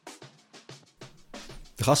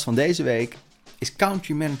De gast van deze week is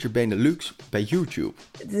Country Manager Benelux bij YouTube.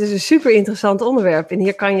 Het is een super interessant onderwerp en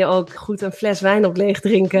hier kan je ook goed een fles wijn op leeg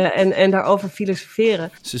drinken en daarover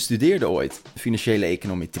filosoferen. Ze studeerde ooit financiële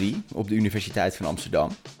econometrie op de Universiteit van Amsterdam.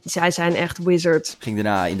 Zij zijn echt wizards. Ging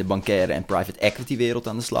daarna in de bankaire en private equity wereld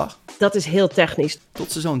aan de slag. Dat is heel technisch.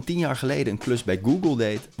 Tot ze zo'n 10 jaar geleden een klus bij Google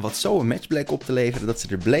deed, wat zo een match bleek op te leveren dat ze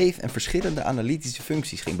er bleef en verschillende analytische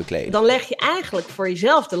functies ging bekleden. Dan leg je eigenlijk voor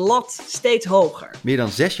jezelf de lat steeds hoger. Meer dan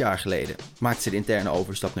 6 jaar geleden maakte ze de interne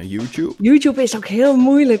overstap naar YouTube. YouTube is ook heel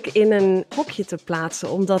moeilijk in een hokje te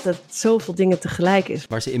plaatsen, omdat het zoveel dingen tegelijk is.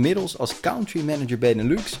 Waar ze inmiddels als Country Manager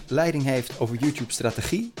Benelux leiding heeft over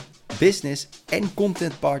YouTube-strategie, business en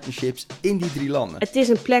content partnerships in die 3 landen. Het is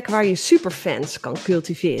een plek waar je superfans kan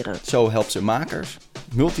cultiveren. Zo helpt ze makers,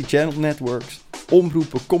 multi-channel networks,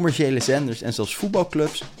 omroepen, commerciële zenders en zelfs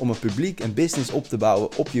voetbalclubs om een publiek en business op te bouwen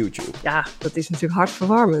op YouTube. Ja, dat is natuurlijk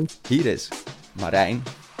hartverwarmend. Hier is Marijn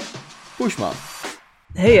Poesman.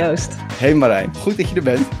 Hey Joost. Hey Marijn, goed dat je er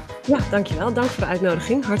bent. Ja, dankjewel. Dank voor de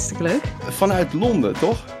uitnodiging. Hartstikke leuk. Vanuit Londen,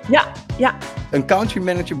 toch? Ja. Een Country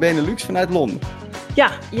Manager Benelux vanuit Londen.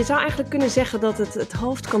 Ja, je zou eigenlijk kunnen zeggen dat het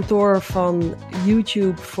hoofdkantoor van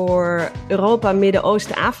YouTube voor Europa,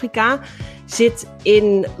 Midden-Oosten, Afrika zit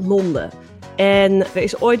in Londen. En er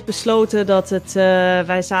is ooit besloten dat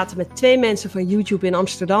wij zaten met 2 mensen van YouTube in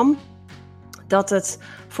Amsterdam, dat het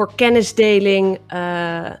voor kennisdeling,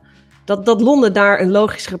 dat Londen daar een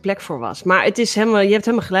logischere plek voor was. Maar je hebt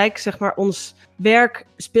helemaal gelijk, zeg maar, ons werk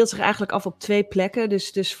speelt zich eigenlijk af op 2 plekken.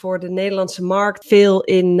 Dus voor de Nederlandse markt veel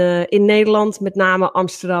in Nederland, met name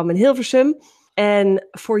Amsterdam en Hilversum. En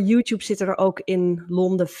voor YouTube zitten er ook in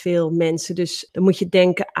Londen veel mensen. Dus dan moet je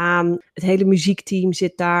denken aan het hele muziekteam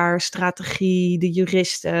zit daar, strategie, de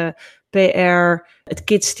juristen, PR, het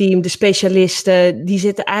kidsteam, de specialisten. Die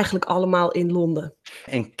zitten eigenlijk allemaal in Londen.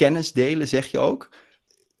 En kennis delen, zeg je ook.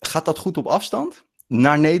 Gaat dat goed op afstand?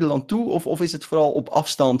 Naar Nederland toe? Of is het vooral op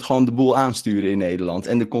afstand gewoon de boel aansturen in Nederland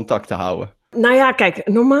en de contacten houden? Nou ja, kijk,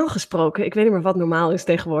 normaal gesproken, ik weet niet meer wat normaal is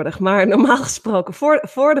tegenwoordig, maar normaal gesproken,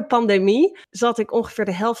 voor de pandemie zat ik ongeveer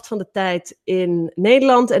de helft van de tijd in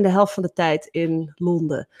Nederland en de helft van de tijd in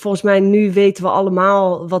Londen. Volgens mij nu weten we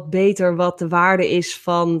allemaal wat beter wat de waarde is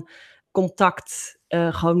van contact,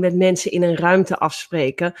 gewoon met mensen in een ruimte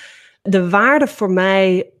afspreken. De waarde voor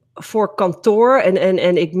mij voor kantoor,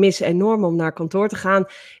 en ik mis enorm om naar kantoor te gaan,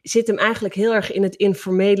 zit hem eigenlijk heel erg in het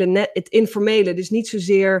informele. Dus niet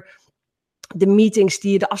zozeer de meetings,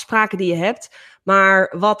 de afspraken die je hebt,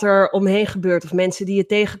 maar wat er omheen gebeurt. Of mensen die je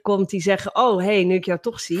tegenkomt die zeggen, oh, hey, nu ik jou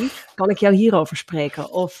toch zie, kan ik jou hierover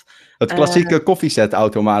spreken. Of het klassieke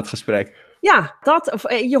koffiezetautomaatgesprek. Ja,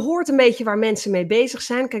 je hoort een beetje waar mensen mee bezig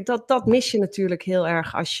zijn. Kijk, dat mis je natuurlijk heel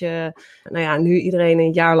erg als je, nu iedereen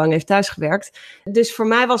een jaar lang heeft thuisgewerkt. Dus voor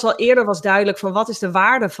mij was al eerder duidelijk van wat is de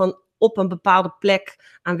waarde van op een bepaalde plek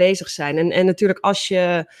aanwezig zijn. En natuurlijk als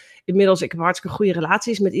je inmiddels, ik heb hartstikke goede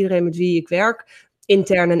relaties met iedereen met wie ik werk,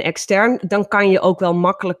 intern en extern, dan kan je ook wel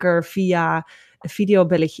makkelijker via een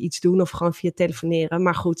videobelletje iets doen of gewoon via telefoneren.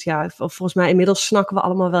 Maar goed, ja, volgens mij inmiddels snakken we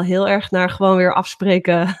allemaal wel heel erg naar gewoon weer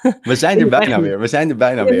afspreken. We zijn er bijna weer. We zijn er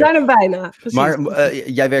bijna. Precies. Maar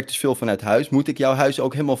jij werkt dus veel vanuit huis. Moet ik jouw huis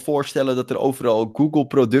ook helemaal voorstellen dat er overal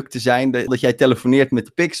Google-producten zijn? Dat jij telefoneert met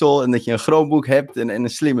de Pixel en dat je een Chromebook hebt en een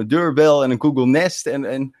slimme deurbel en een Google Nest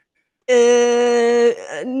en...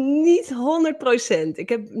 Niet 100%.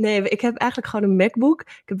 Ik heb eigenlijk gewoon een MacBook.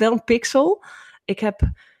 Ik heb wel een Pixel. Ik heb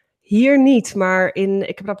hier niet, maar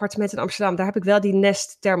ik heb een appartement in Amsterdam. Daar heb ik wel die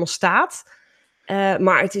Nest thermostaat.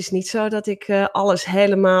 Maar het is niet zo dat ik alles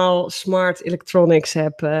helemaal smart electronics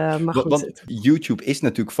heb. Maar goed. Want YouTube is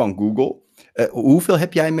natuurlijk van Google. Hoeveel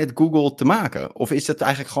heb jij met Google te maken? Of is het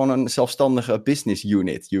eigenlijk gewoon een zelfstandige business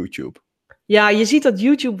unit, YouTube? Ja, je ziet dat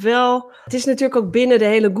YouTube wel. Het is natuurlijk ook binnen de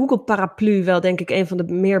hele Google-paraplu wel, denk ik, een van de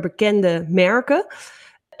meer bekende merken.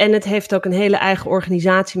 En het heeft ook een hele eigen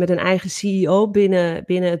organisatie met een eigen CEO binnen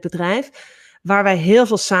het bedrijf. Waar wij heel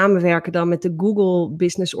veel samenwerken dan met de Google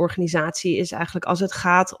Business Organisatie is eigenlijk als het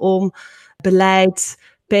gaat om beleid,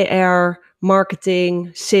 PR, marketing,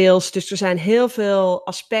 sales. Dus er zijn heel veel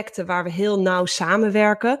aspecten waar we heel nauw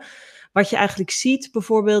samenwerken. Wat je eigenlijk ziet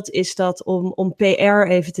bijvoorbeeld is dat om PR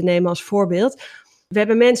even te nemen als voorbeeld. We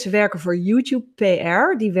hebben mensen werken voor YouTube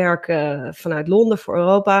PR. Die werken vanuit Londen voor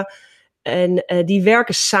Europa. En die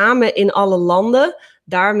werken samen in alle landen.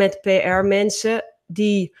 Daar met PR-mensen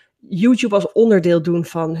die YouTube als onderdeel doen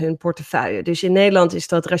van hun portefeuille. Dus in Nederland is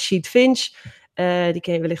dat Rashid Finch. Die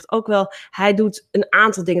ken je wellicht ook wel. Hij doet een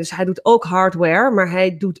aantal dingen. Dus hij doet ook hardware, maar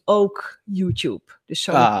hij doet ook YouTube. Dus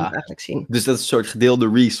zo moet je het eigenlijk zien. Dus dat is een soort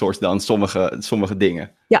gedeelde resource dan, sommige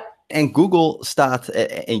dingen. En Google staat,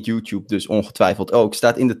 en YouTube dus ongetwijfeld ook,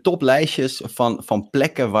 staat in de toplijstjes van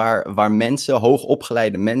plekken waar mensen,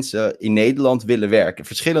 hoogopgeleide mensen in Nederland willen werken.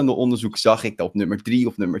 Verschillende onderzoeken zag ik dat op nummer 3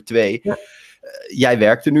 of nummer 2. Ja. Jij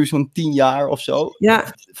werkt er nu zo'n 10 jaar of zo.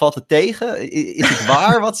 Ja. Valt het tegen? Is het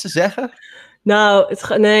waar wat ze zeggen? Nou,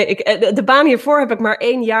 de baan hiervoor heb ik maar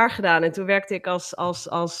 1 jaar gedaan. En toen werkte ik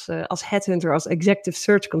als headhunter, als executive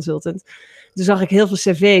search consultant. Toen zag ik heel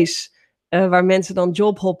veel cv's waar mensen dan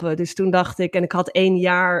jobhoppen. Dus toen dacht ik, en ik had 1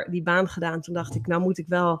 jaar die baan gedaan. Toen dacht ik, nou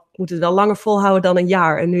moet het wel langer volhouden dan een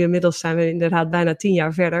jaar. En nu inmiddels zijn we inderdaad bijna 10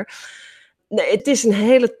 jaar verder. Nee, het is een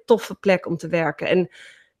hele toffe plek om te werken. En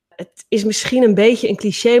het is misschien een beetje een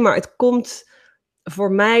cliché, maar het komt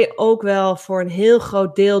voor mij ook wel voor een heel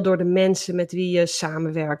groot deel door de mensen met wie je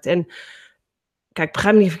samenwerkt. En kijk,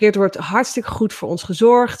 begrijp me niet verkeerd, er wordt hartstikke goed voor ons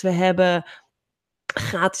gezorgd. We hebben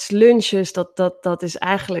gratis lunches. Dat is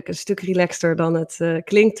eigenlijk een stuk relaxter dan het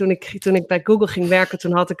klinkt. Toen ik bij Google ging werken,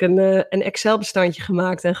 toen had ik een Excel-bestandje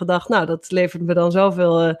gemaakt en gedacht, nou, dat levert me dan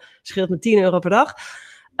zoveel, scheelt me €10 per dag.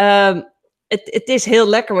 Het is heel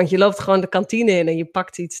lekker, want je loopt gewoon de kantine in en je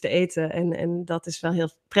pakt iets te eten. En dat is wel heel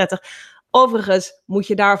prettig. Overigens moet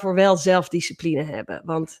je daarvoor wel zelfdiscipline hebben.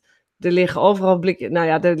 Want er liggen overal blikjes. Nou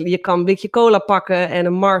ja, je kan een blikje cola pakken en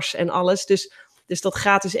een Mars en alles. Dus dat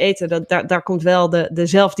gratis eten, daar komt wel de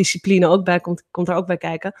zelfdiscipline ook bij, komt daar ook bij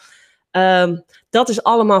kijken. Dat is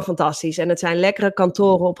allemaal fantastisch. En het zijn lekkere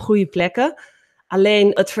kantoren op goede plekken.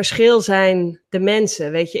 Alleen het verschil zijn de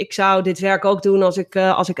mensen. Weet je, ik zou dit werk ook doen als ik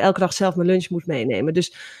elke dag zelf mijn lunch moet meenemen.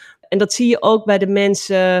 Dus, en dat zie je ook bij de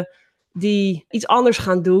mensen die iets anders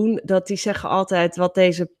gaan doen. Dat die zeggen altijd wat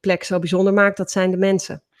deze plek zo bijzonder maakt. Dat zijn de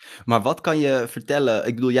mensen. Maar wat kan je vertellen?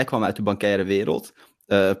 Ik bedoel, jij kwam uit de bankaire wereld.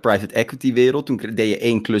 Private equity wereld. Toen deed je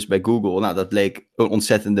 1 klus bij Google. Nou, dat bleek een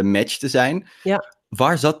ontzettende match te zijn. Ja.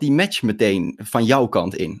 Waar zat die match meteen van jouw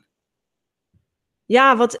kant in?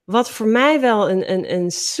 Ja, wat voor mij wel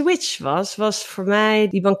een switch was voor mij,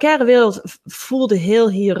 die bankaire wereld voelde heel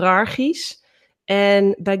hiërarchisch.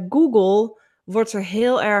 En bij Google wordt er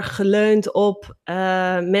heel erg geleund op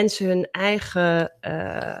mensen hun eigen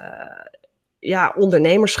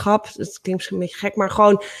ondernemerschap. Dat klinkt misschien een beetje gek, maar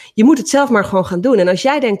gewoon, je moet het zelf maar gewoon gaan doen. En als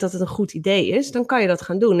jij denkt dat het een goed idee is, dan kan je dat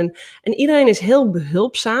gaan doen. En iedereen is heel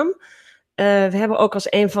behulpzaam. We hebben ook als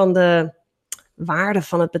een van de waarde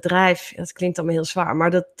van het bedrijf, dat klinkt allemaal heel zwaar,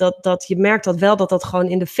 maar dat je merkt dat gewoon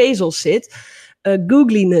in de vezels zit,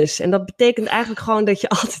 googliness. En dat betekent eigenlijk gewoon dat je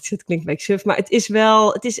altijd, het klinkt een beetje suf, maar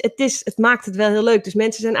het maakt het wel heel leuk. Dus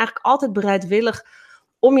mensen zijn eigenlijk altijd bereidwillig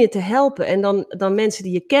om je te helpen. En dan mensen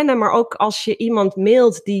die je kennen, maar ook als je iemand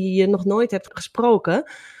mailt die je nog nooit hebt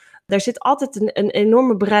gesproken, daar zit altijd een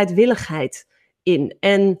enorme bereidwilligheid in.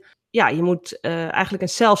 En ja, je moet eigenlijk een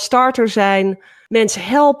self-starter zijn, mensen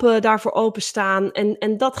helpen, daarvoor openstaan.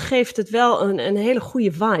 En dat geeft het wel een hele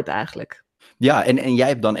goede vibe eigenlijk. Ja, en jij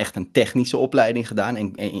hebt dan echt een technische opleiding gedaan.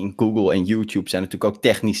 En in Google en YouTube zijn natuurlijk ook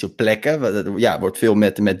technische plekken. Ja, er wordt veel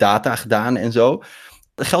met data gedaan en zo.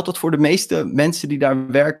 Geldt dat voor de meeste mensen die daar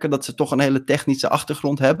werken, dat ze toch een hele technische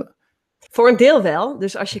achtergrond hebben? Voor een deel wel.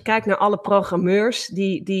 Dus als je kijkt naar alle programmeurs,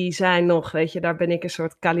 die zijn nog, weet je, daar ben ik een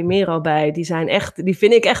soort Calimero bij. Die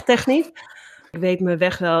vind ik echt technisch. Ik weet mijn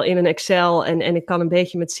weg wel in een Excel en ik kan een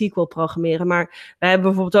beetje met SQL programmeren. Maar wij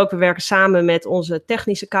hebben bijvoorbeeld ook, we werken samen met onze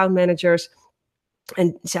technische account managers.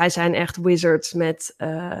 En zij zijn echt wizards met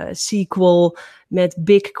SQL, met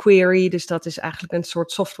BigQuery. Dus dat is eigenlijk een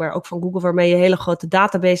soort software ook van Google, waarmee je hele grote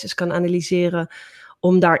databases kan analyseren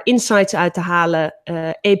om daar insights uit te halen,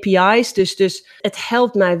 API's. Dus het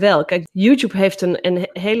helpt mij wel. Kijk, YouTube heeft een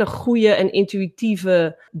hele goede en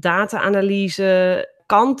intuïtieve data-analyse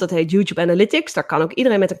kant. Dat heet YouTube Analytics. Daar kan ook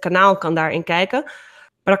iedereen met een kanaal kan daarin kijken.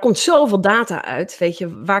 Maar daar komt zoveel data uit. Weet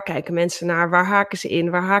je, waar kijken mensen naar? Waar haken ze in?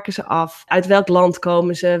 Waar haken ze af? Uit welk land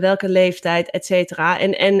komen ze? Welke leeftijd? Et cetera.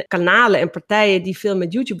 En kanalen en partijen die veel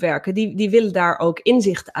met YouTube werken, die willen daar ook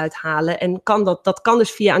inzicht uithalen. En dat kan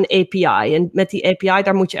dus via een API. En met die API,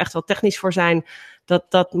 daar moet je echt wel technisch voor zijn.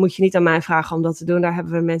 Dat moet je niet aan mij vragen om dat te doen. Daar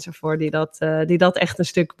hebben we mensen voor die dat echt een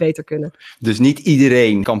stuk beter kunnen. Dus niet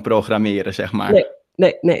iedereen kan programmeren, zeg maar.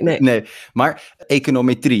 Nee. Maar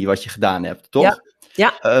econometrie, wat je gedaan hebt, toch?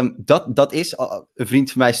 Ja. Dat is, een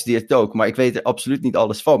vriend van mij studeert het ook, maar ik weet er absoluut niet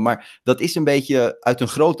alles van. Maar dat is een beetje uit een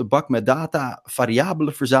grote bak met data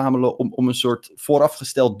variabelen verzamelen om een soort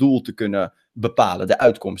voorafgesteld doel te kunnen bepalen, de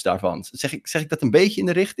uitkomst daarvan. Zeg ik dat een beetje in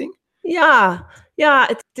de richting? Ja,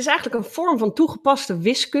 het is eigenlijk een vorm van toegepaste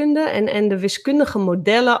wiskunde en de wiskundige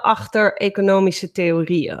modellen achter economische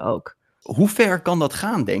theorieën ook. Hoe ver kan dat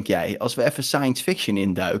gaan, denk jij, als we even science fiction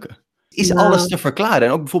induiken? Is alles te verklaren?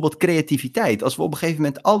 En ook bijvoorbeeld creativiteit. Als we op een gegeven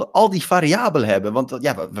moment al die variabelen hebben, want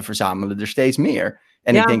we verzamelen er steeds meer.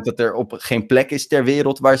 En ik denk dat er op geen plek is ter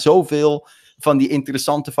wereld waar zoveel van die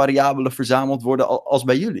interessante variabelen verzameld worden als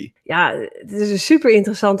bij jullie. Ja, het is een super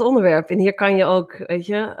interessant onderwerp. En hier kan je ook, weet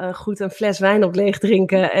je, goed een fles wijn op leeg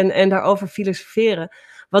drinken en daarover filosoferen.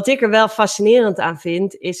 Wat ik er wel fascinerend aan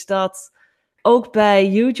vind, is dat ook bij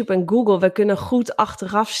YouTube en Google, we kunnen goed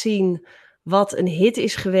achteraf zien wat een hit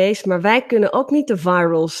is geweest, maar wij kunnen ook niet de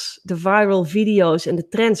viral video's en de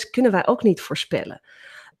trends kunnen wij ook niet voorspellen.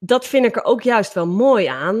 Dat vind ik er ook juist wel mooi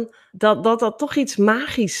aan, dat toch iets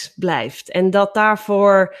magisch blijft. En dat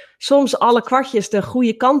daarvoor soms alle kwartjes de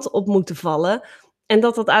goede kant op moeten vallen. En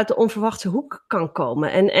dat uit de onverwachte hoek kan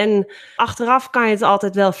komen. En achteraf kan je het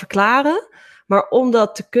altijd wel verklaren. Maar om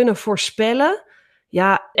dat te kunnen voorspellen,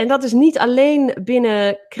 ja, en dat is niet alleen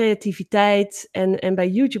binnen creativiteit en bij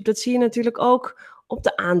YouTube. Dat zie je natuurlijk ook op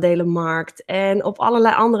de aandelenmarkt en op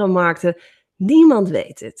allerlei andere markten. Niemand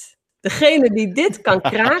weet het. Degene die dit kan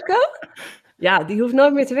kraken, ja, die hoeft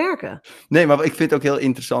nooit meer te werken. Nee, maar ik vind het ook heel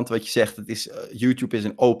interessant wat je zegt. YouTube is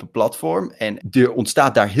een open platform en er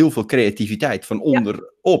ontstaat daar heel veel creativiteit van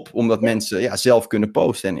onderop. Omdat mensen zelf kunnen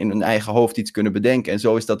posten en in hun eigen hoofd iets kunnen bedenken. En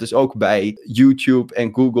zo is dat dus ook bij YouTube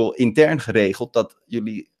en Google intern geregeld. Dat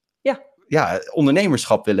jullie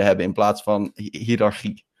ondernemerschap willen hebben in plaats van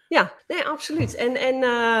hiërarchie. Ja, nee, absoluut. En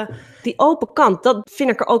die open kant, dat vind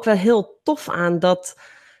ik er ook wel heel tof aan. Dat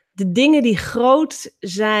de dingen die groot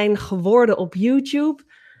zijn geworden op YouTube,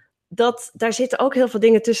 daar zitten ook heel veel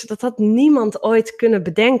dingen tussen. Dat had niemand ooit kunnen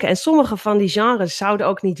bedenken. En sommige van die genres zouden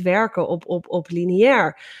ook niet werken op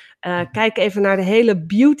lineair. Kijk even naar de hele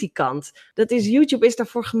beauty kant. YouTube is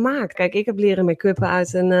daarvoor gemaakt. Kijk, ik heb leren make-uppen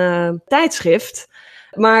uit een tijdschrift.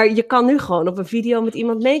 Maar je kan nu gewoon op een video met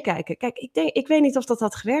iemand meekijken. Kijk, ik weet niet of dat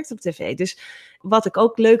had gewerkt op tv. Dus wat ik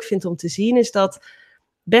ook leuk vind om te zien, is dat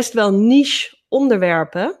best wel niche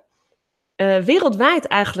onderwerpen wereldwijd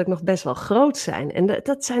eigenlijk nog best wel groot zijn. En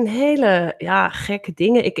dat zijn hele gekke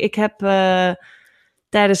dingen. Ik heb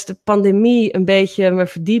tijdens de pandemie een beetje me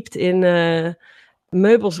verdiept in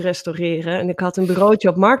meubels restaureren. En ik had een bureautje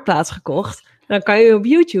op Marktplaats gekocht. Dan kan je op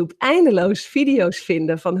YouTube eindeloos video's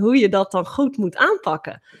vinden van hoe je dat dan goed moet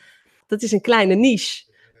aanpakken. Dat is een kleine niche,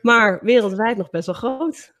 maar wereldwijd nog best wel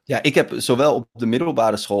groot. Ja, ik heb zowel op de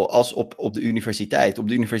middelbare school als op de universiteit. Op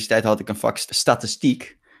de universiteit had ik een vak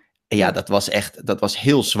statistiek. En ja, dat was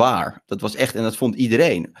heel zwaar. Dat was echt, en dat vond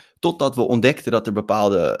iedereen. Totdat we ontdekten dat er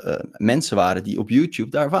bepaalde mensen waren die op YouTube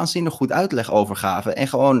daar waanzinnig goed uitleg over gaven. En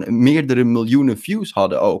gewoon meerdere miljoenen views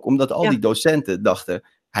hadden ook. Omdat al die docenten dachten,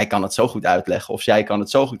 hij kan het zo goed uitleggen. Of zij kan het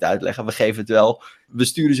zo goed uitleggen. We geven het wel, we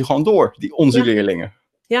sturen ze gewoon door, onze leerlingen.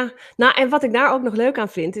 Ja, nou en wat ik daar ook nog leuk aan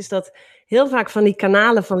vind, is dat heel vaak van die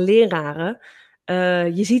kanalen van leraren,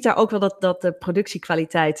 je ziet daar ook wel dat de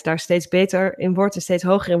productiekwaliteit daar steeds beter in wordt en steeds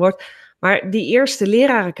hoger in wordt. Maar die eerste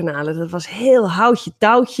lerarenkanalen, dat was heel houtje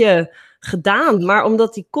touwtje gedaan. Maar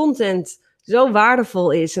omdat die content zo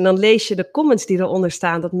waardevol is en dan lees je de comments die eronder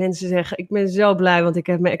staan, dat mensen zeggen, ik ben zo blij, want ik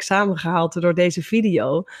heb mijn examen gehaald door deze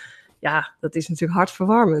video. Ja, dat is natuurlijk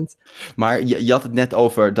hartverwarmend. Maar je had het net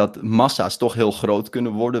over dat massa's toch heel groot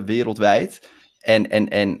kunnen worden wereldwijd. En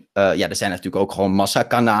er zijn natuurlijk ook gewoon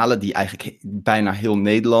massakanalen die eigenlijk bijna heel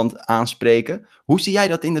Nederland aanspreken. Hoe zie jij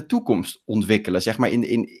dat in de toekomst ontwikkelen, zeg maar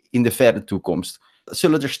in de verre toekomst?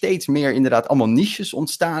 Zullen er steeds meer inderdaad allemaal niches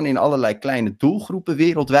ontstaan in allerlei kleine doelgroepen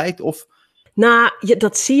wereldwijd? Of... Nou,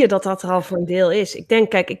 dat zie je dat er al voor een deel is. Ik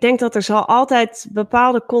denk dat er zal altijd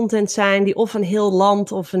bepaalde content zijn die of een heel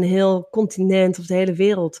land of een heel continent of de hele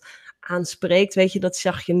wereld aanspreekt. Weet je, dat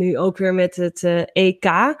zag je nu ook weer met het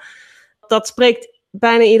EK. Dat spreekt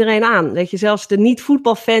bijna iedereen aan. Weet je, zelfs de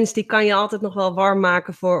niet-voetbalfans, die kan je altijd nog wel warm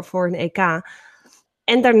maken voor een EK.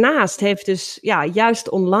 En daarnaast heeft dus, juist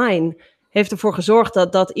online, heeft ervoor gezorgd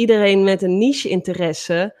dat iedereen met een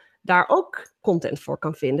niche-interesse daar ook content voor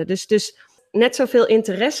kan vinden. Dus net zoveel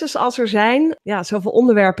interesses als er zijn, zoveel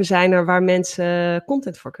onderwerpen zijn er waar mensen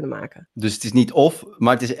content voor kunnen maken. Dus het is niet of,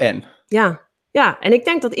 maar het is en. Ja, en ik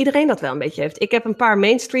denk dat iedereen dat wel een beetje heeft. Ik heb een paar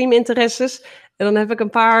mainstream interesses en dan heb ik een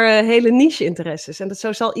paar hele niche interesses. En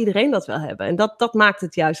zo zal iedereen dat wel hebben. En dat maakt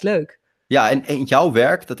het juist leuk. Ja, en jouw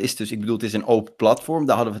werk, dat is dus, ik bedoel, het is een open platform,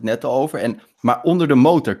 daar hadden we het net al over. Maar onder de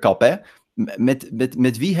motorkap, hè,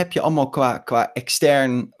 met wie heb je allemaal qua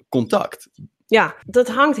extern contact? Ja, dat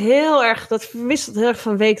hangt heel erg, dat verwisselt heel erg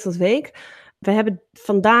van week tot week. We hebben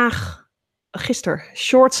gisteren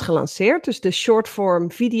shorts gelanceerd, dus de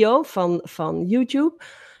shortform video van YouTube.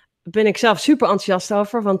 Daar ben ik zelf super enthousiast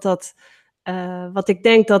over, want wat ik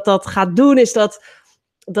denk dat gaat doen is dat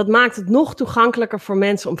dat maakt het nog toegankelijker voor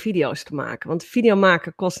mensen om video's te maken. Want video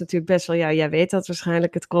maken kost natuurlijk best wel, ja, jij weet dat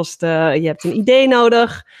waarschijnlijk. Het kost, je hebt een idee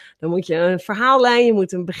nodig. Dan moet je een verhaallijn, je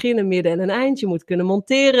moet een begin, een midden en een eind. Je moet kunnen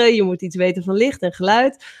monteren, je moet iets weten van licht en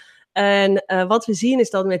geluid. En wat we zien is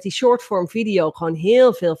dat met die shortform video gewoon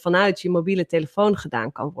heel veel vanuit je mobiele telefoon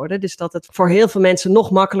gedaan kan worden. Dus dat het voor heel veel mensen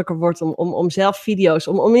nog makkelijker wordt om zelf video's,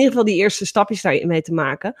 om in ieder geval die eerste stapjes daarmee te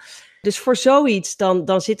maken. Dus voor zoiets,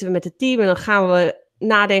 dan zitten we met het team en dan gaan we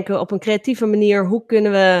nadenken op een creatieve manier. Hoe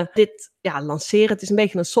kunnen we dit lanceren? Het is een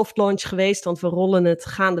beetje een soft launch geweest, want we rollen het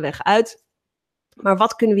gaandeweg uit. Maar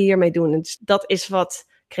wat kunnen we hiermee doen? Dus dat is wat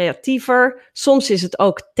creatiever. Soms is het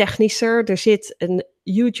ook technischer. Er zit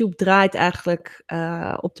YouTube draait eigenlijk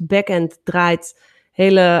op de backend draait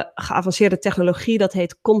hele geavanceerde technologie. Dat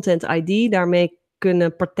heet Content ID. Daarmee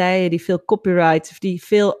kunnen partijen die veel copyright, of die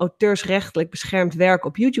veel auteursrechtelijk beschermd werk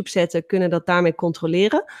op YouTube zetten, kunnen dat daarmee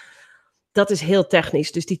controleren. Dat is heel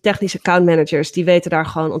technisch. Dus die technische account managers, die weten daar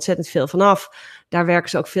gewoon ontzettend veel van af. Daar werken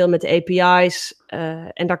ze ook veel met API's.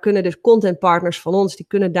 En daar kunnen dus content partners van ons, die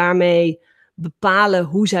kunnen daarmee bepalen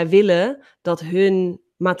hoe zij willen dat hun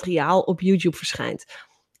materiaal op YouTube verschijnt.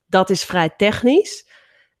 Dat is vrij technisch.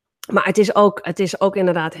 Maar het is ook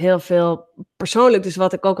inderdaad heel veel persoonlijk. Dus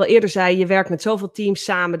wat ik ook al eerder zei, je werkt met zoveel teams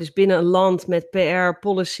samen. Dus binnen een land met PR,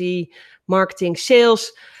 policy, marketing,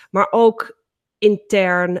 sales. Maar ook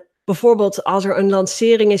intern. Bijvoorbeeld als er een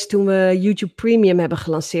lancering is toen we YouTube Premium hebben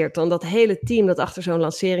gelanceerd. Dan dat hele team dat achter zo'n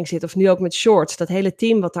lancering zit. Of nu ook met Shorts. Dat hele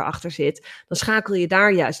team wat daarachter zit. Dan schakel je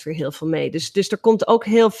daar juist weer heel veel mee. Dus er komt ook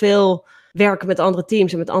heel veel werken met andere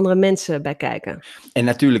teams en met andere mensen bij kijken. En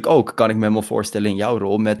natuurlijk ook, kan ik me helemaal voorstellen in jouw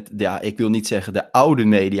rol met, ik wil niet zeggen de oude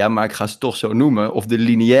media, maar ik ga ze toch zo noemen, of de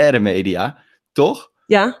lineaire media, toch?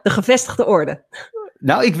 Ja, de gevestigde orde.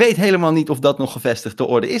 Nou, ik weet helemaal niet of dat nog gevestigde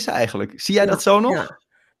orde is eigenlijk. Zie jij dat zo nog? Ja.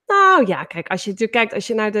 Nou ja, kijk, als je natuurlijk kijkt, als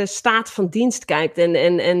je naar de staat van dienst kijkt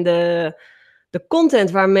en de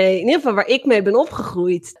content waarmee, in ieder geval waar ik mee ben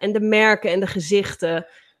opgegroeid, en de merken en de gezichten,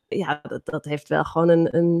 ja, dat heeft wel gewoon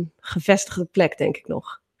een gevestigde plek, denk ik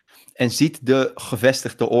nog. En ziet de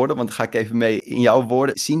gevestigde orde, want dan ga ik even mee in jouw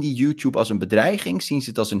woorden, zien die YouTube als een bedreiging? Zien ze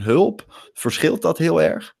het als een hulp? Verschilt dat heel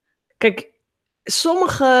erg? Kijk,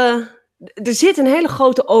 er zit een hele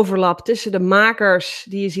grote overlap tussen de makers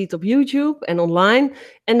die je ziet op YouTube en online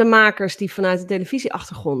en de makers die vanuit de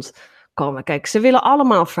televisieachtergrond komen. Kijk, ze willen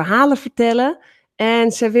allemaal verhalen vertellen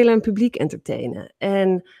en ze willen een publiek entertainen.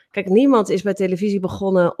 En kijk, niemand is bij televisie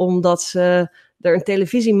begonnen omdat er een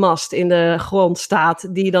televisiemast in de grond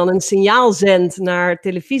staat die dan een signaal zendt naar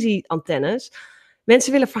televisieantennes.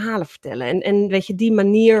 Mensen willen verhalen vertellen. En weet je, die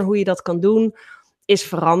manier hoe je dat kan doen is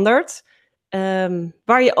veranderd.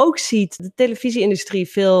 Waar je ook ziet, de televisieindustrie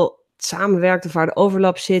veel samenwerkt of waar de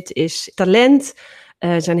overlap zit, is talent.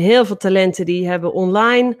 Er zijn heel veel talenten die hebben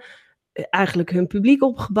online eigenlijk hun publiek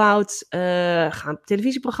opgebouwd. Gaan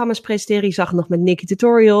televisieprogramma's presenteren. Je zag nog met Nikki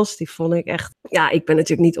Tutorials. Die vond ik echt... Ja, ik ben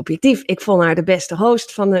natuurlijk niet objectief. Ik vond haar de beste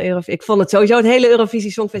host van de Eurovisie. Ik vond het sowieso het hele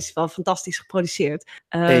Eurovisie Songfestival fantastisch geproduceerd.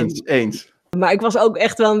 Eens. Maar ik was ook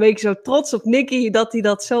echt wel een beetje zo trots op Nikki dat hij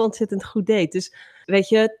dat zo ontzettend goed deed. Dus weet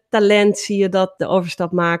je, talent zie je dat de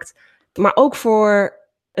overstap maakt. Maar ook voor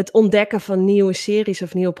het ontdekken van nieuwe series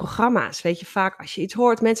of nieuwe programma's. Weet je, vaak als je iets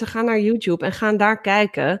hoort, mensen gaan naar YouTube en gaan daar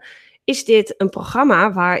kijken. Is dit een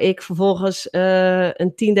programma waar ik vervolgens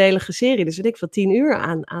een 10-delige serie, dus weet ik veel, 10 uur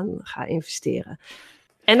aan ga investeren?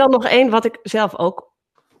 En dan nog één, wat ik zelf ook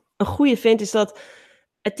een goede vind, is dat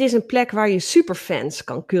het is een plek waar je superfans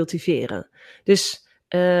kan cultiveren. Dus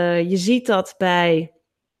je ziet dat bij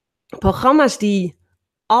programma's die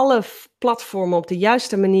alle platformen op de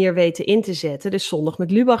juiste manier weten in te zetten. Dus Zondag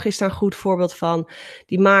met Lubach is daar een goed voorbeeld van.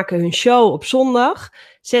 Die maken hun show op zondag,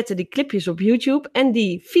 zetten die clipjes op YouTube en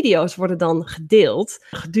die video's worden dan gedeeld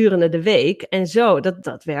gedurende de week. En zo,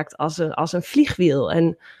 dat werkt als een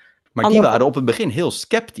vliegwiel. Maar die waren op het begin heel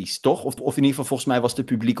sceptisch, toch? Of in ieder geval, volgens mij was de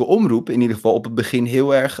publieke omroep in ieder geval op het begin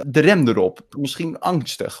heel erg de rem erop. Misschien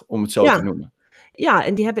angstig, om het zo te noemen. Ja,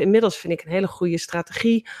 en die hebben inmiddels, vind ik, een hele goede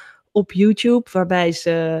strategie op YouTube, waarbij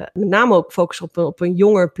ze met name ook focussen op een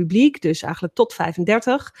jonger publiek, dus eigenlijk tot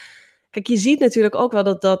 35. Kijk, je ziet natuurlijk ook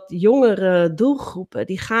wel dat jongere doelgroepen,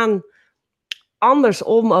 die gaan anders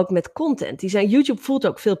om ook met content. YouTube voelt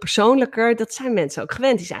ook veel persoonlijker. Dat zijn mensen ook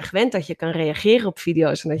gewend. Die zijn gewend dat je kan reageren op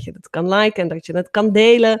video's en dat je het kan liken en dat je het kan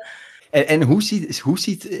delen. En hoe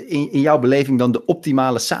ziet in jouw beleving dan de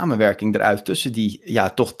optimale samenwerking eruit tussen die,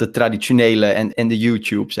 toch de traditionele en de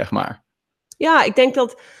YouTube, zeg maar? Ja, ik denk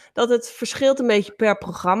dat het verschilt een beetje per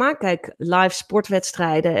programma. Kijk, live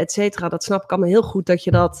sportwedstrijden, et cetera, dat snap ik allemaal heel goed dat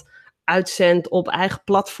je dat uitzendt op eigen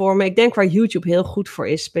platformen. Ik denk waar YouTube heel goed voor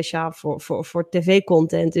is, speciaal voor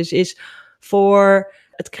tv-content. Dus is voor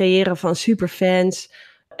het creëren van superfans.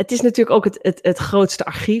 Het is natuurlijk ook het grootste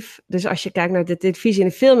archief. Dus als je kijkt naar de televisie- en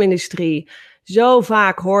de filmindustrie, zo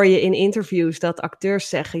vaak hoor je in interviews dat acteurs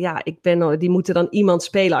zeggen, ja, die moeten dan iemand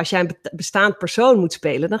spelen. Als jij een bestaand persoon moet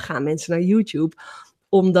spelen, dan gaan mensen naar YouTube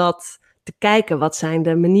om dat te kijken. Wat zijn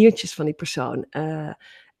de maniertjes van die persoon?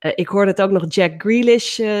 Ik hoorde het ook nog Jack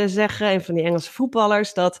Grealish zeggen, een van die Engelse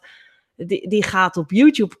voetballers, dat die gaat op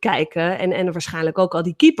YouTube kijken en waarschijnlijk ook al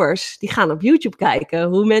die keepers, die gaan op YouTube kijken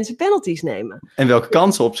hoe mensen penalties nemen. En welke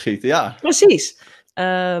kansen opschieten, ja. Precies.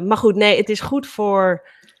 Maar goed, nee, het is goed voor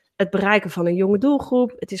het bereiken van een jonge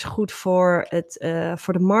doelgroep. Het is goed voor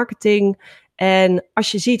de marketing. En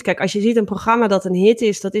als je ziet een programma dat een hit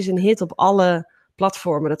is, dat is een hit op alle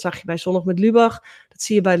platformen. Dat zag je bij Zondag met Lubach. Dat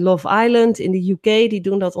zie je bij Love Island in de UK. Die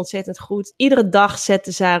doen dat ontzettend goed. Iedere dag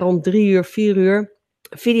zetten zij rond 3 uur, 4 uur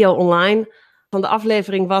video online van de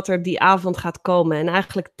aflevering wat er die avond gaat komen. En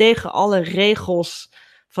eigenlijk tegen alle regels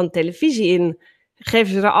van televisie in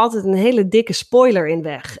geven ze er altijd een hele dikke spoiler in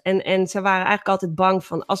weg. En ze waren eigenlijk altijd bang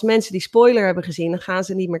van, als mensen die spoiler hebben gezien, dan gaan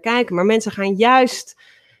ze niet meer kijken. Maar mensen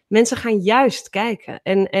gaan juist kijken.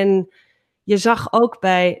 En je zag ook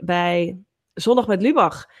bij Zondag met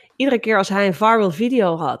Lubach, iedere keer als hij een viral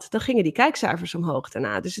video had, dan gingen die kijkcijfers omhoog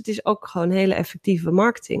daarna. Dus het is ook gewoon hele effectieve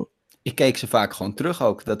marketing. Ik keek ze vaak gewoon terug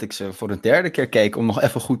ook, dat ik ze voor een derde keer keek om nog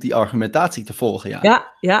even goed die argumentatie te volgen.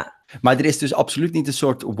 Ja. Maar er is dus absoluut niet een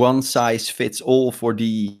soort one size fits all voor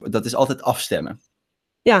dat is altijd afstemmen.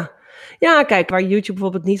 Ja, kijk, waar YouTube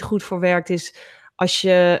bijvoorbeeld niet goed voor werkt is als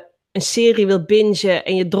je een serie wil bingen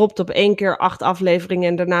en je dropt op 1 keer 8 afleveringen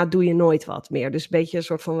en daarna doe je nooit wat meer. Dus een beetje een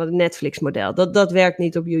soort van een Netflix-model. Dat werkt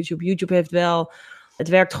niet op YouTube. YouTube heeft wel... Het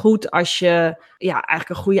werkt goed als je eigenlijk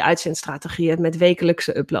een goede uitzendstrategie hebt met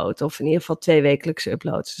wekelijkse upload. Of in ieder geval 2 wekelijkse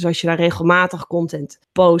uploads. Dus als je daar regelmatig content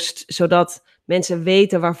post, zodat mensen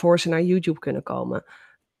weten waarvoor ze naar YouTube kunnen komen.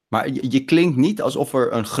 Maar je klinkt niet alsof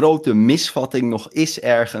er een grote misvatting nog is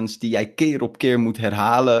ergens die jij keer op keer moet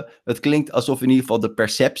herhalen. Het klinkt alsof in ieder geval de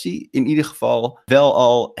perceptie in ieder geval wel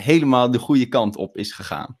al helemaal de goede kant op is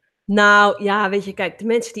gegaan. Nou ja, weet je, kijk, de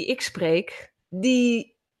mensen die ik spreek, die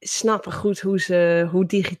snappen goed hoe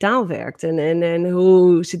digitaal werkt en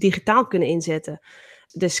hoe ze digitaal kunnen inzetten.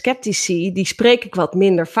 De sceptici, die spreek ik wat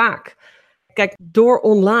minder vaak. Kijk, door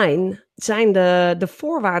online zijn de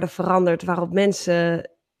voorwaarden veranderd waarop mensen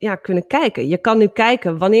kunnen kijken. Je kan nu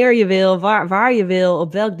kijken wanneer je wil, waar je wil,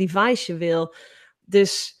 op welk device je wil.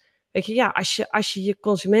 Dus weet je, als je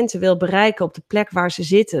consumenten wil bereiken op de plek waar ze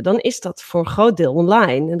zitten, dan is dat voor een groot deel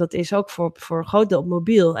online. En dat is ook voor een groot deel op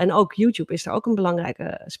mobiel. En ook YouTube is daar ook een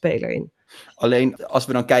belangrijke speler in. Alleen als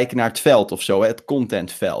we dan kijken naar het veld of zo, het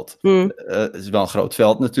contentveld. Het is wel een groot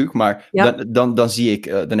veld natuurlijk, maar dan zie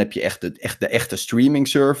ik, dan heb je echt de echte streaming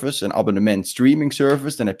service, een abonnement streaming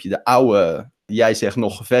service. Dan heb je de oude, jij zegt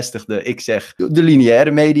nog gevestigde, ik zeg de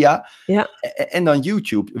lineaire media. Ja. En dan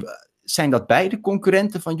YouTube. Zijn dat beide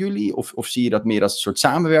concurrenten van jullie? Of zie je dat meer als een soort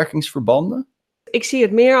samenwerkingsverbanden? Ik zie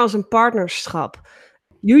het meer als een partnerschap.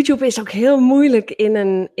 YouTube is ook heel moeilijk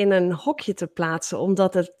in een hokje te plaatsen,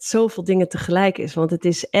 omdat het zoveel dingen tegelijk is. Want het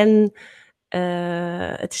is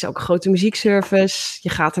het is ook een grote muziekservice. Je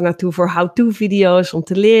gaat er naartoe voor how-to-video's om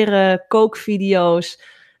te leren, kookvideo's.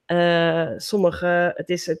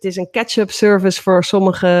 Het is een catch-up service voor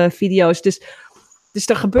sommige video's. Dus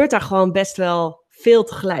er gebeurt daar gewoon best wel veel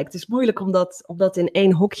tegelijk. Het is moeilijk om dat in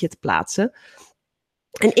één hokje te plaatsen.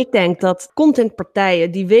 En ik denk dat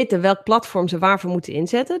contentpartijen die weten welk platform ze waarvoor moeten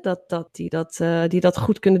inzetten, die dat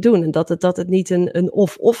goed kunnen doen. En dat het niet een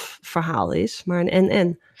of-of verhaal is, maar een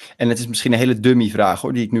en-en. En het is misschien een hele dummy vraag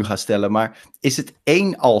hoor, die ik nu ga stellen. Maar is het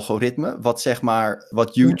één algoritme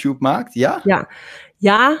wat YouTube maakt? Ja?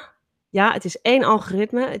 Ja, het is één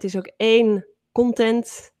algoritme. Het is ook één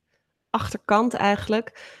content achterkant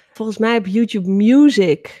eigenlijk. Volgens mij op YouTube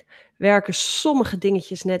Music werken sommige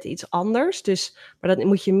dingetjes net iets anders. Maar dan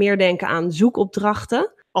moet je meer denken aan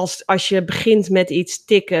zoekopdrachten. Als je begint met iets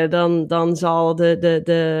tikken, dan zal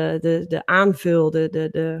de aanvul,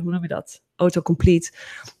 hoe noem je dat? Autocomplete,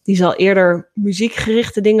 die zal eerder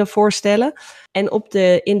muziekgerichte dingen voorstellen. En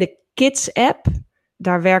in de Kids app,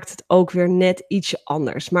 daar werkt het ook weer net ietsje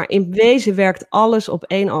anders. Maar in wezen werkt alles op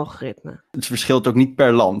één algoritme. Het verschilt ook niet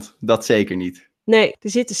per land, dat zeker niet. Nee, er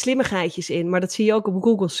zitten slimmigheidjes in, maar dat zie je ook op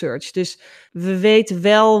Google Search. Dus we weten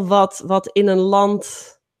wel wat in een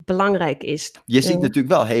land belangrijk is. Je ziet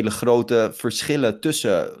natuurlijk wel hele grote verschillen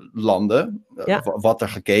tussen landen. Wat er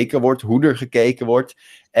gekeken wordt, hoe er gekeken wordt.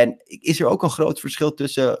 En is er ook een groot verschil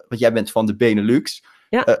tussen, want jij bent van de Benelux,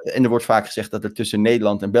 Ja. En er wordt vaak gezegd dat er tussen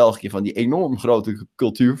Nederland en België van die enorm grote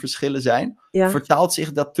cultuurverschillen zijn. Ja. Vertaalt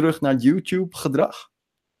zich dat terug naar het YouTube-gedrag?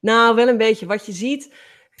 Nou, wel een beetje. Wat je ziet,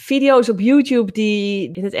 video's op YouTube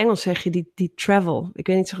die, in het Engels zeg je, die travel. Ik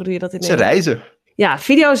weet niet zo goed hoe je dat in Ze Nederland... reizen. Ja,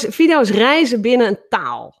 video's reizen binnen een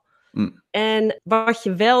taal. Mm. En wat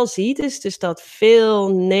je wel ziet is dus dat veel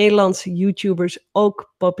Nederlandse YouTubers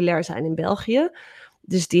ook populair zijn in België.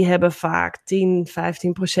 Dus die hebben vaak 10-15%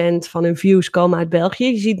 van hun views komen uit België.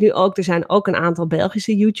 Je ziet nu ook, er zijn ook een aantal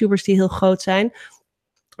Belgische YouTubers die heel groot zijn.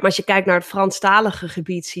 Maar als je kijkt naar het Franstalige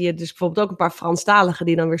gebied, zie je dus bijvoorbeeld ook een paar Franstaligen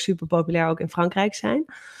die dan weer super populair ook in Frankrijk zijn.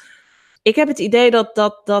 Ik heb het idee dat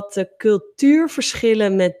de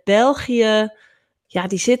cultuurverschillen met België, ja,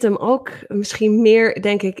 die zitten hem ook misschien meer,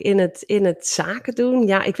 denk ik, in het zaken doen.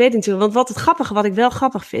 Ja, ik weet het niet. Want wat ik wel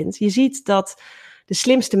grappig vind, je ziet dat de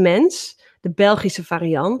slimste mens, de Belgische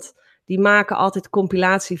variant, die maken altijd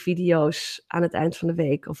compilatievideo's aan het eind van de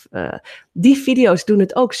week. Die video's doen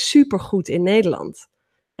het ook supergoed in Nederland.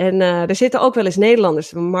 En er zitten ook wel eens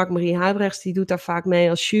Nederlanders. Mark-Marie Huibrechts, die doet daar vaak mee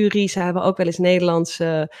als jury. Ze hebben ook wel eens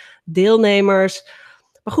Nederlandse deelnemers.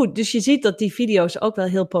 Maar goed, dus je ziet dat die video's ook wel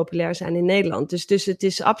heel populair zijn in Nederland. Dus het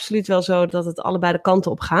is absoluut wel zo dat het allebei de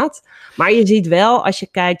kanten op gaat. Maar je ziet wel, als je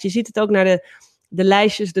kijkt, je ziet het ook naar de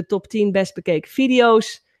lijstjes, de top 10 best bekeken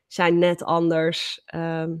video's zijn net anders.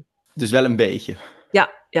 Dus wel een beetje.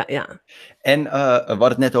 Ja. En we hadden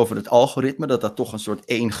het net over het algoritme, dat toch een soort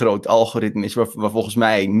één groot algoritme is, waar volgens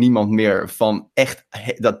mij niemand meer van echt,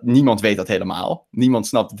 dat niemand weet dat helemaal. Niemand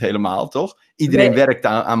snapt het helemaal, toch? Iedereen werkt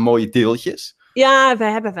aan mooie deeltjes. Ja, we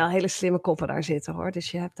hebben wel hele slimme koppen daar zitten, hoor.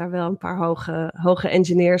 Dus je hebt daar wel een paar hoge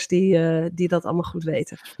engineers die dat allemaal goed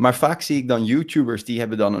weten. Maar vaak zie ik dan YouTubers, die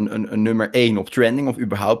hebben dan een nummer 1 op trending, of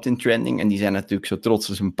überhaupt in trending. En die zijn natuurlijk zo trots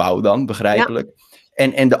als een pauw dan, begrijpelijk. Ja.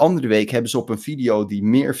 En de andere week hebben ze op een video die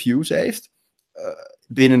meer views heeft,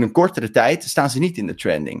 binnen een kortere tijd staan ze niet in de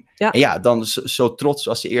trending. Ja. En ja, dan zo trots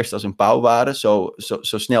als ze eerst als een pauw waren, zo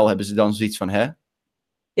snel hebben ze dan zoiets van, hè?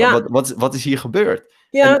 Ja. Wat is hier gebeurd?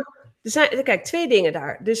 Ja, er zijn, kijk, 2 dingen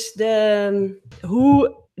daar. Dus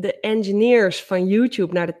hoe de engineers van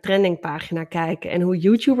YouTube naar de trendingpagina kijken en hoe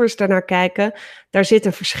YouTubers daarnaar kijken, daar zit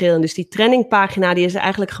een verschil in. Dus die trendingpagina die is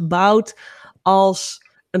eigenlijk gebouwd als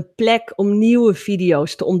een plek om nieuwe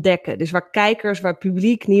video's te ontdekken. Dus waar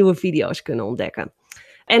publiek nieuwe video's kunnen ontdekken.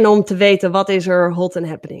 En om te weten wat is er hot and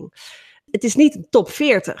happening. Het is niet een top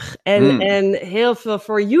 40. En heel veel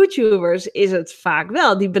voor YouTubers is het vaak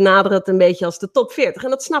wel. Die benaderen het een beetje als de top 40. En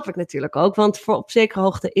dat snap ik natuurlijk ook. Want op zekere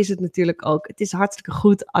hoogte is het natuurlijk ook. Het is hartstikke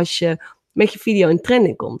goed als je met je video in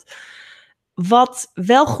trending komt. Wat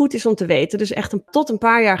wel goed is om te weten, dus echt tot een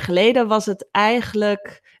paar jaar geleden was het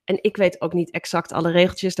eigenlijk, en ik weet ook niet exact alle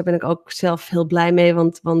regeltjes, daar ben ik ook zelf heel blij mee,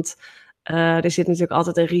 want er zit natuurlijk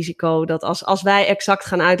altijd een risico dat als wij exact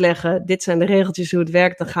gaan uitleggen, dit zijn de regeltjes hoe het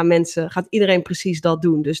werkt, dan gaat iedereen precies dat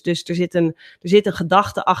doen. Dus er zit een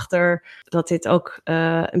gedachte achter dat dit ook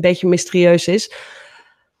een beetje mysterieus is.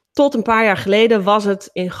 Tot een paar jaar geleden was het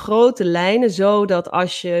in grote lijnen zo dat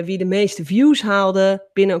wie de meeste views haalde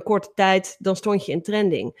binnen een korte tijd, dan stond je in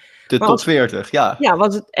trending. De top 40, ja. Ja,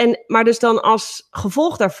 maar dus dan als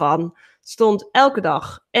gevolg daarvan stond elke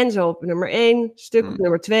dag Enzo op nummer 1, Stuk op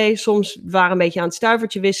nummer 2. Soms waren een beetje aan het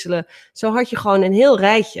stuivertje wisselen. Zo had je gewoon een heel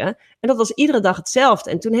rijtje. En dat was iedere dag hetzelfde.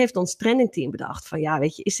 En toen heeft ons trendingteam bedacht van ja,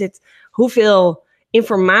 weet je, hoeveel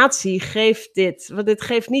informatie geeft dit? Want dit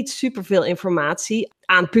geeft niet superveel informatie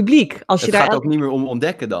aan het publiek. Het gaat ook niet meer om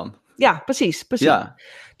ontdekken dan. Ja, precies. Ja.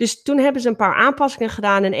 Dus toen hebben ze een paar aanpassingen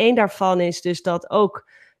gedaan. En één daarvan is dus dat ook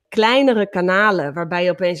kleinere kanalen, waarbij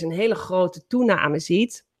je opeens een hele grote toename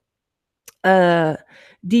ziet,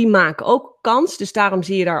 die maken ook kans. Dus daarom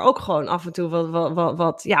zie je daar ook gewoon af en toe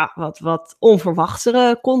wat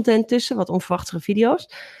onverwachtere content tussen, wat onverwachtere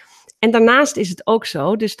video's. En daarnaast is het ook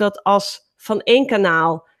zo, dus dat als van één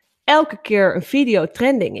kanaal elke keer een video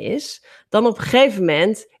trending is, dan op een gegeven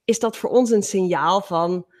moment is dat voor ons een signaal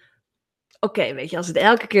van, oké, weet je, als het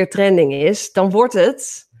elke keer trending is, dan wordt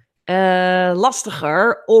het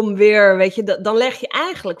lastiger om weer, weet je, dan leg je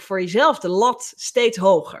eigenlijk voor jezelf de lat steeds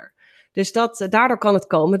hoger. Dus daardoor kan het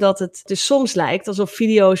komen dat het dus soms lijkt alsof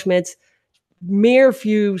video's met meer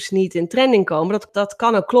views niet in trending komen. Dat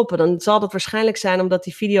kan ook kloppen. Dan zal dat waarschijnlijk zijn omdat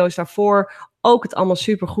die video's daarvoor ook het allemaal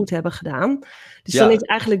super goed hebben gedaan. Dus dan is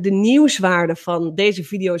eigenlijk de nieuwswaarde van deze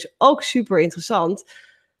video's ook super interessant.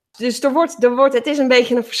 Dus het is een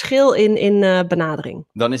beetje een verschil in benadering.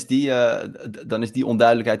 Dan is die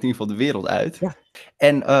onduidelijkheid in ieder geval de wereld uit. Ja.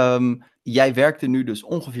 En jij werkte nu dus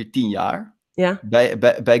ongeveer 10 jaar. Ja.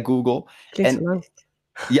 Bij Google. Klinkt zo lang.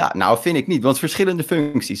 Ja, nou vind ik niet, want verschillende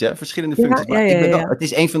functies, hè? Verschillende Ja, functies. ja, Maar ja, ik ben wel, ja. het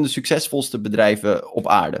is een van de succesvolste bedrijven op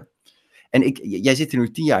aarde. En jij zit er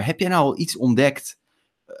nu 10 jaar. Heb jij nou al iets ontdekt,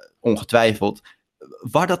 ongetwijfeld,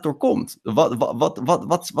 waar dat door komt?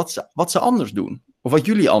 Wat ze anders doen? Of wat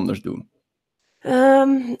jullie anders doen?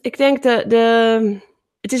 Ik denk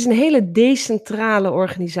het is een hele decentrale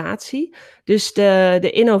organisatie. Dus de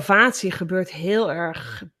innovatie gebeurt heel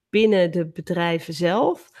erg binnen de bedrijven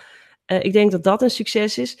zelf. Ik denk dat dat een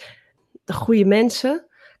succes is. De goede mensen.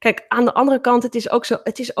 Kijk, aan de andere kant, het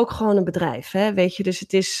is ook gewoon een bedrijf, hè, weet je.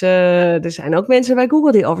 Dus er zijn ook mensen bij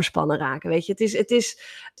Google die overspannen raken, weet je.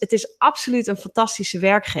 Het is absoluut een fantastische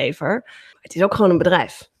werkgever. Het is ook gewoon een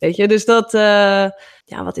bedrijf, weet je. Dus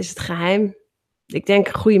ja, wat is het geheim? Ik denk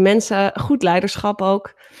goede mensen, goed leiderschap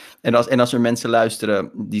ook. En als er mensen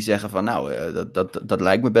luisteren die zeggen van, nou, dat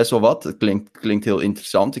lijkt me best wel wat. Het klinkt heel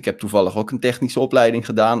interessant. Ik heb toevallig ook een technische opleiding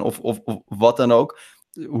gedaan of wat dan ook.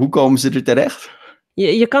 Hoe komen ze er terecht?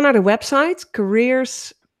 Je kan naar de website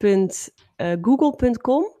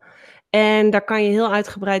careers.google.com en daar kan je heel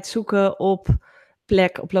uitgebreid zoeken op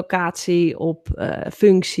plek, op locatie, op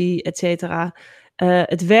functie, et cetera.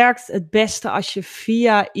 Het werkt het beste als je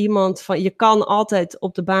via iemand je kan altijd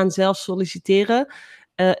op de baan zelf solliciteren.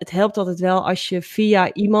 Het helpt altijd wel als je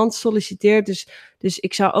via iemand solliciteert. Dus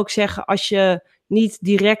ik zou ook zeggen, als je niet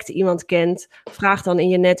direct iemand kent, vraag dan in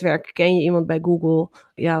je netwerk, ken je iemand bij Google?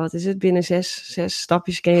 Ja, wat is het? Binnen zes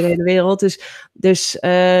stapjes ken je de hele wereld. Dus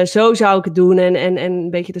zo zou ik het doen en een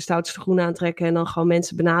beetje de stoutste schoenen aantrekken en dan gewoon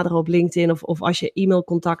mensen benaderen op LinkedIn of als je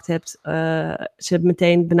e-mailcontact hebt, ze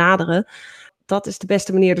meteen benaderen. Dat is de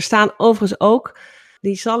beste manier. Er staan overigens ook,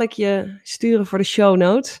 die zal ik je sturen voor de show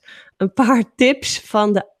notes, een paar tips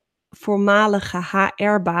van de voormalige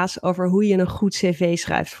HR-baas over hoe je een goed cv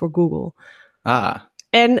schrijft voor Google. Ah.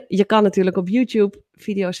 En je kan natuurlijk op YouTube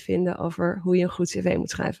video's vinden over hoe je een goed cv moet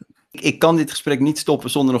schrijven. Ik kan dit gesprek niet stoppen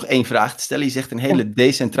zonder nog 1 vraag te stellen. Je zegt een hele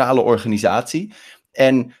decentrale organisatie.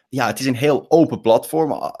 En ja, het is een heel open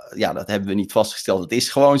platform. Ja, dat hebben we niet vastgesteld. Het is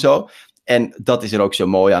gewoon zo. En dat is er ook zo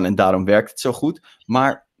mooi aan en daarom werkt het zo goed.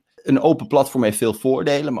 Maar een open platform heeft veel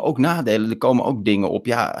voordelen, maar ook nadelen. Er komen ook dingen op,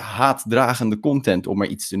 ja, haatdragende content, om maar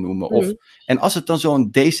iets te noemen. En als het dan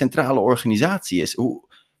zo'n decentrale organisatie is,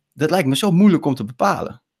 dat lijkt me zo moeilijk om te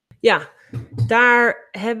bepalen. Ja, daar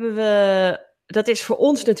hebben we, dat is voor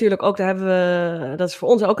ons natuurlijk ook, dat is voor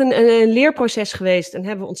ons ook een leerproces geweest. En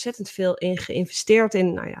hebben we ontzettend veel in geïnvesteerd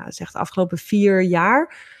in, nou ja, zeg de afgelopen 4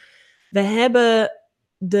 jaar. We hebben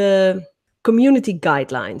de community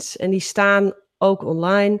guidelines en die staan ook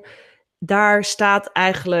online. Daar staat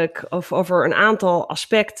eigenlijk over een aantal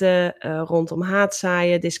aspecten rondom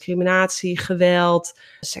haatzaaien, discriminatie, geweld,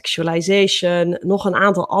 sexualization, nog een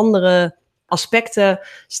aantal andere aspecten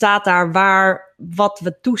staat daar wat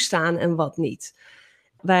we toestaan en wat niet.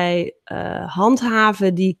 Wij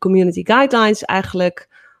handhaven die community guidelines eigenlijk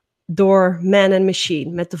door man and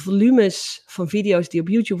machine. Met de volumes van video's die op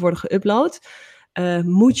YouTube worden geüpload,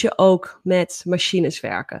 moet je ook met machines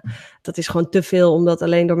werken. Dat is gewoon te veel om dat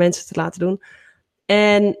alleen door mensen te laten doen.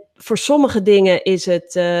 En voor sommige dingen is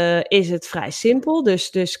het vrij simpel.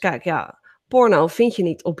 Dus kijk, ja, porno vind je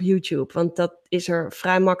niet op YouTube, want dat is er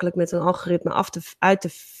vrij makkelijk met een algoritme uit te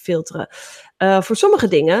filteren. Voor sommige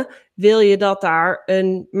dingen wil je dat daar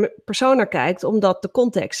een persoon naar kijkt, omdat de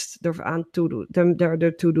context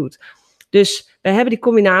ertoe doet. Dus we hebben die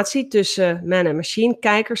combinatie tussen man en machine.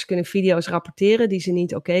 Kijkers kunnen video's rapporteren die ze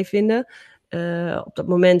niet oké vinden. Op dat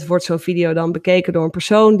moment wordt zo'n video dan bekeken door een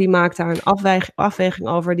persoon. Die maakt daar een afweging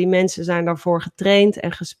over. Die mensen zijn daarvoor getraind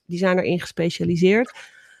en die zijn erin gespecialiseerd.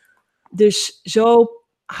 Dus zo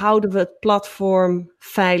houden we het platform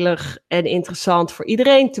veilig en interessant voor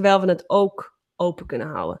iedereen, terwijl we het ook open kunnen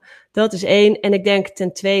houden. Dat is 1. En ik denk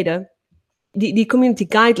ten tweede, die community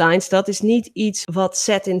guidelines, dat is niet iets wat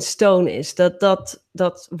set in stone is.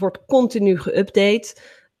 Dat wordt continu geüpdate.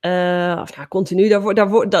 Continu,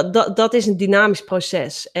 dat is een dynamisch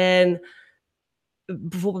proces. En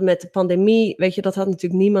bijvoorbeeld met de pandemie, weet je, dat had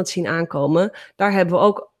natuurlijk niemand zien aankomen. Daar hebben we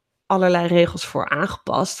ook allerlei regels voor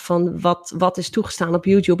aangepast van wat is toegestaan op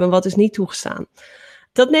YouTube en wat is niet toegestaan.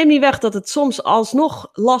 Dat neemt niet weg dat het soms alsnog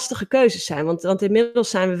lastige keuzes zijn. Want inmiddels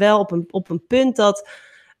zijn we wel op een punt dat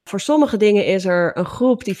voor sommige dingen is er een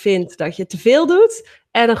groep die vindt dat je te veel doet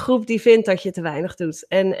en een groep die vindt dat je te weinig doet.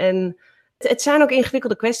 En het zijn ook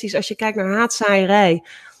ingewikkelde kwesties als je kijkt naar haatzaaierij.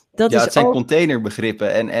 Het zijn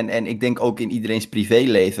containerbegrippen en ik denk ook in iedereen's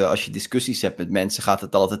privéleven, als je discussies hebt met mensen, gaat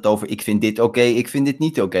het altijd over ik vind dit oké, ik vind dit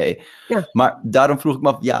niet oké. Ja. Maar daarom vroeg ik me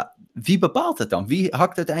af, ja, wie bepaalt het dan? Wie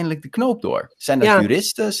hakt uiteindelijk de knoop door? Zijn dat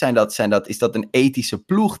juristen? Is dat een ethische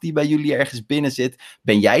ploeg die bij jullie ergens binnen zit?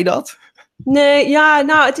 Ben jij dat? Nee, ja,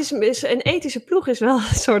 nou, het is een ethische ploeg is wel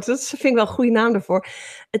een soort, dat vind ik wel een goede naam daarvoor.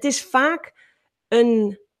 Het is vaak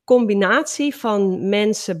een combinatie van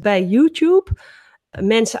mensen bij YouTube,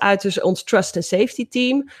 mensen uit dus ons Trust and Safety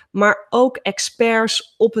team, maar ook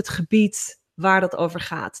experts op het gebied waar dat over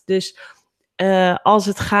gaat. Dus als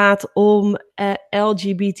het gaat om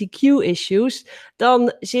LGBTQ-issues,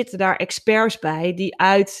 dan zitten daar experts bij die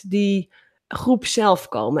uit die groep zelf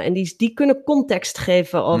komen. En die kunnen context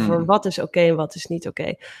geven over wat is oké en wat is niet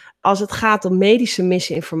oké. Als het gaat om medische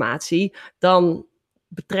misinformatie, dan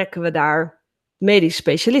betrekken we daar medische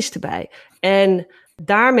specialisten bij. En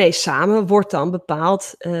daarmee samen wordt dan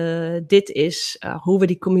bepaald, dit is hoe we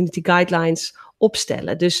die community guidelines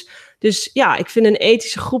opstellen. Dus ja, ik vind een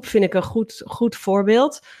ethische groep een goed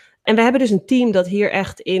voorbeeld. En we hebben dus een team dat hier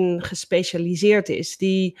echt in gespecialiseerd is.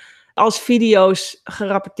 Die als video's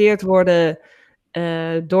gerapporteerd worden,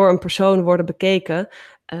 door een persoon worden bekeken,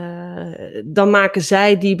 dan maken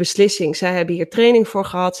zij die beslissing. Zij hebben hier training voor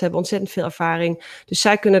gehad, ze hebben ontzettend veel ervaring. Dus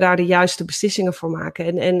zij kunnen daar de juiste beslissingen voor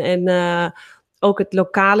maken. En ook het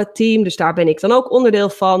lokale team, dus daar ben ik dan ook onderdeel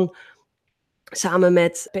van. Samen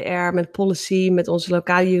met PR, met policy, met onze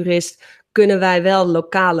lokale jurist, kunnen wij wel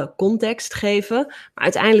lokale context geven. Maar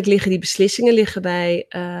uiteindelijk liggen die beslissingen bij,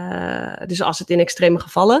 dus als het in extreme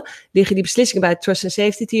gevallen, liggen die beslissingen bij het Trust and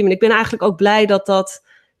Safety team. En ik ben eigenlijk ook blij dat dat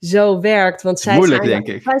zo werkt. Want zij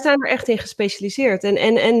zijn er echt in gespecialiseerd.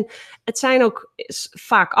 En het zijn ook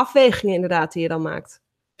vaak afwegingen inderdaad die je dan maakt.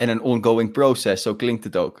 En een ongoing process, zo klinkt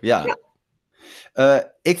het ook. Ja.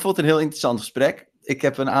 Ik vond het een heel interessant gesprek. Ik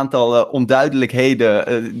heb een aantal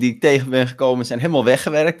onduidelijkheden die ik tegen ben gekomen, zijn helemaal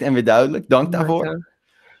weggewerkt en weer duidelijk. Dank daarvoor. Ja.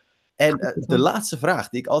 En de laatste vraag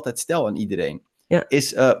die ik altijd stel aan iedereen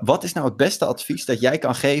is, wat is nou het beste advies dat jij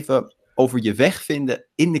kan geven over je weg vinden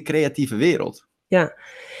in de creatieve wereld? Ja,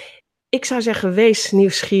 ik zou zeggen, wees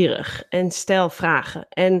nieuwsgierig en stel vragen.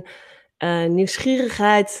 En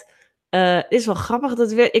nieuwsgierigheid is wel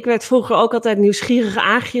grappig. Ik werd vroeger ook altijd nieuwsgierige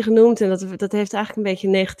Aagje genoemd. En dat heeft eigenlijk een beetje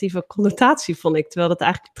een negatieve connotatie, vond ik. Terwijl dat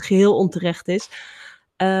eigenlijk geheel onterecht is.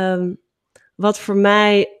 Wat voor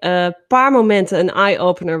mij een paar momenten een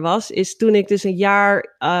eye-opener was, is toen ik dus een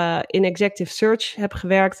jaar in executive search heb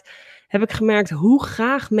gewerkt, heb ik gemerkt hoe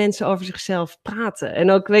graag mensen over zichzelf praten. En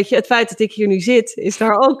ook, weet je, het feit dat ik hier nu zit, is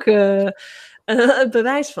daar ook het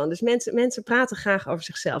bewijs van. Dus mensen praten graag over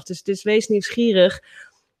zichzelf. Dus wees nieuwsgierig.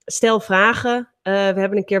 Stel vragen. We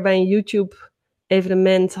hebben een keer bij een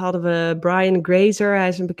YouTube-evenement hadden we Brian Grazer. Hij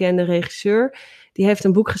is een bekende regisseur. Die heeft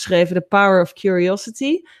een boek geschreven, The Power of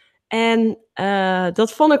Curiosity. En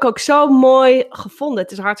dat vond ik ook zo mooi gevonden.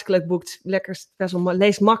 Het is een hartstikke leuk boek. Lekker, best wel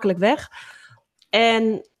leest makkelijk weg.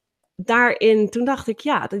 En daarin, toen dacht ik,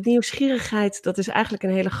 ja, de nieuwsgierigheid, dat is eigenlijk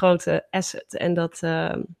een hele grote asset. En dat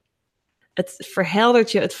het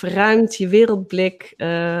verheldert je, het verruimt je wereldblik.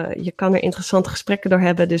 Je kan er interessante gesprekken door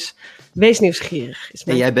hebben. Dus wees nieuwsgierig.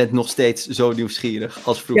 En jij bent nog steeds zo nieuwsgierig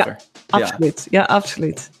als vroeger. Ja, absoluut. Ja,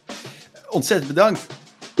 absoluut. Ontzettend bedankt.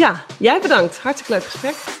 Ja, jij bedankt. Hartstikke leuk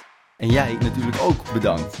gesprek. En jij natuurlijk ook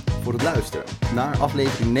bedankt voor het luisteren naar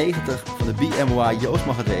aflevering 90 van de BMOA Joost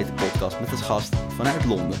Mag Het Weten podcast met als gast vanuit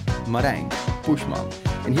Londen, Marijn Poesman.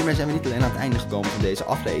 En hiermee zijn we niet alleen aan het einde gekomen van deze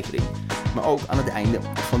aflevering, maar ook aan het einde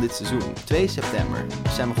van dit seizoen. 2 september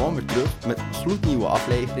zijn we gewoon weer terug met gloednieuwe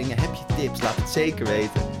afleveringen. Heb je tips? Laat het zeker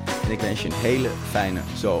weten. En ik wens je een hele fijne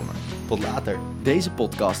zomer. Tot later. Deze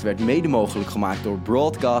podcast werd mede mogelijk gemaakt door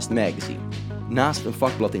Broadcast Magazine. Naast een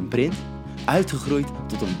vakblad in print, uitgegroeid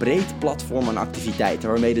tot een breed platform aan activiteiten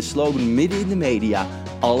waarmee de slogan midden in de media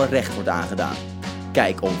alle recht wordt aangedaan.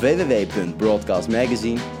 Kijk op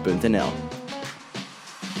www.broadcastmagazine.nl.